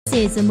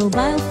uses a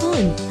mobile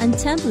phone and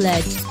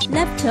tablet,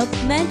 laptop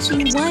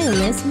matching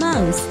wireless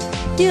mouse.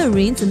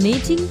 During the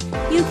meeting,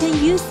 you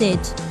can use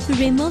it to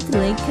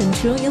remotely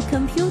control your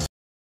computer.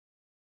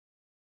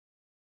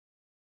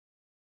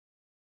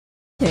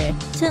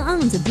 Turn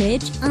on the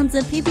page on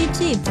the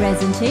PPT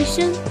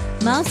presentation,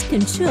 mouse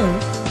control,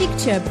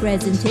 picture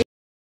presentation.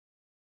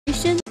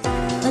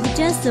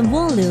 Adjust the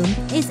volume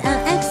is an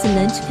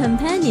excellent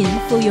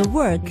companion for your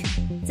work.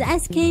 The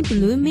SK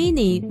Blue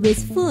Mini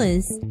with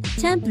phones,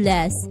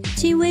 tablets,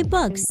 TV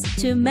box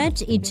to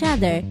match each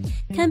other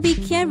can be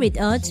carried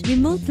out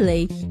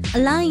remotely,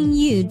 allowing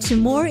you to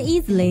more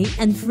easily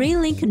and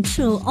freely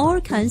control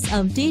all kinds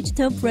of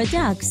digital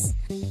products.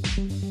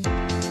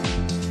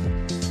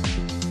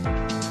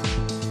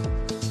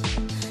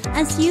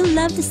 As you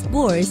love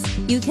sports,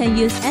 you can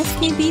use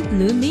SKB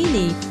Blue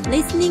Mini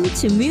listening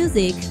to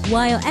music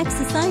while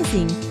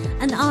exercising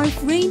and are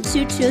free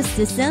to choose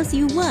the songs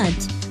you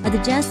want,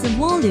 adjust the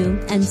volume,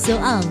 and so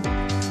on.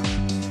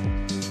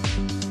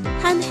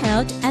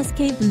 Handheld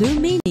SK Blue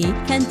Mini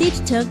can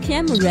digital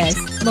cameras,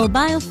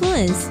 mobile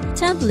phones,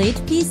 tablet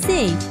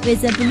PC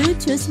with a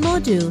Bluetooth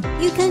module.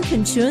 You can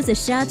control the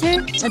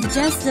shutter,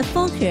 adjust the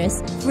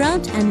focus,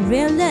 front and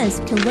rear lens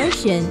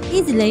conversion,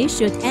 easily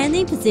shoot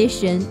any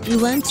position you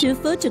want to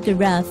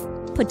photograph.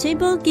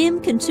 Portable game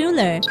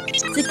controller.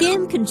 The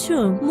game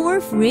control more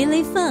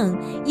freely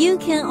fun. You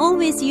can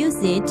always use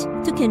it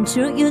to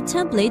control your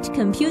tablet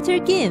computer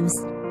games.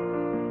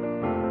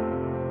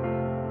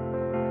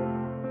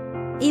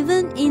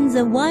 Even in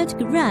the wild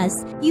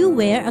grass, you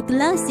wear a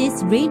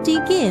glasses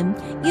 3D game.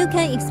 You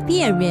can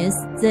experience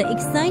the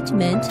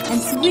excitement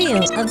and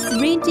thrill of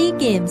 3D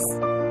games.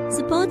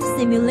 Support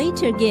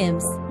simulator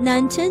games,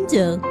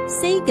 Nintendo,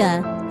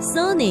 Sega,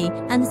 Sony,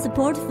 and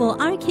support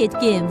for arcade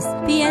games,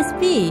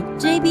 PSP,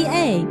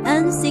 JBA,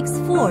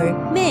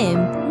 N64,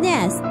 MAME,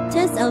 NES,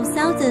 tens of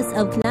thousands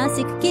of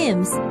classic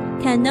games.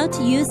 Cannot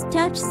use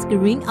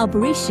touchscreen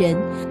operation.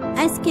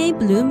 SK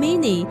Blue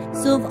Mini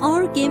solve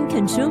all game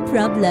control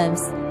problems.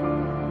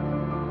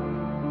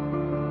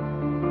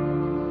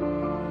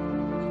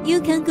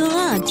 You can go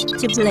out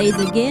to play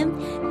the game.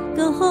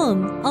 Go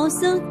home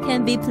also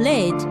can be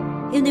played.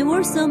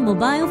 Universal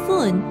mobile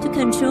phone to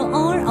control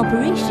all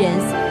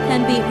operations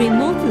can be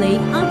remotely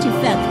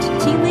artifact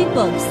TV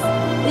box.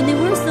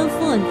 Universal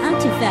phone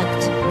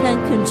artifact can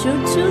control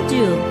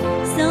to-do,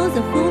 so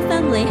the whole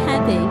family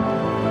happy.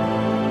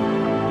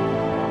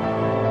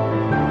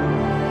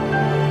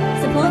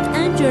 Support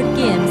Android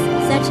games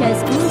such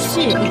as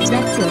Gushi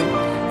Exactor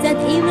that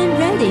even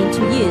ready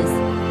to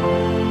use.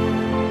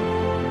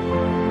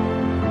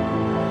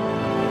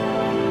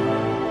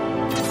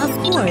 Of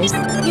course,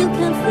 you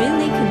can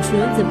freely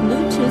control the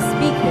Bluetooth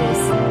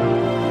speakers.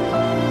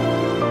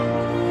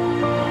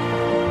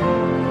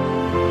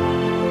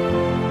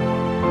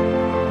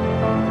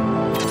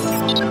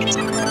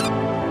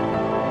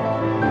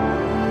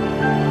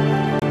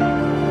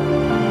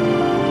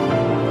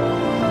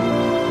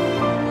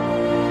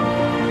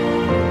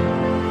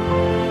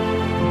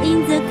 In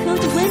the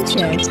cold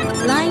winter,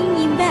 lying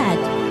in bed,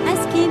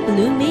 SK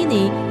Blue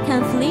Mini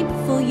can flip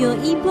for your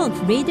e-book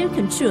reader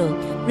control.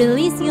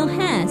 Release your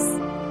hands.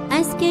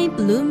 SK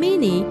Blue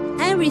Mini,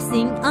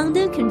 everything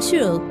under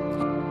control.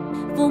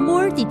 For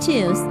more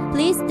details,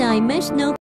 please dimensional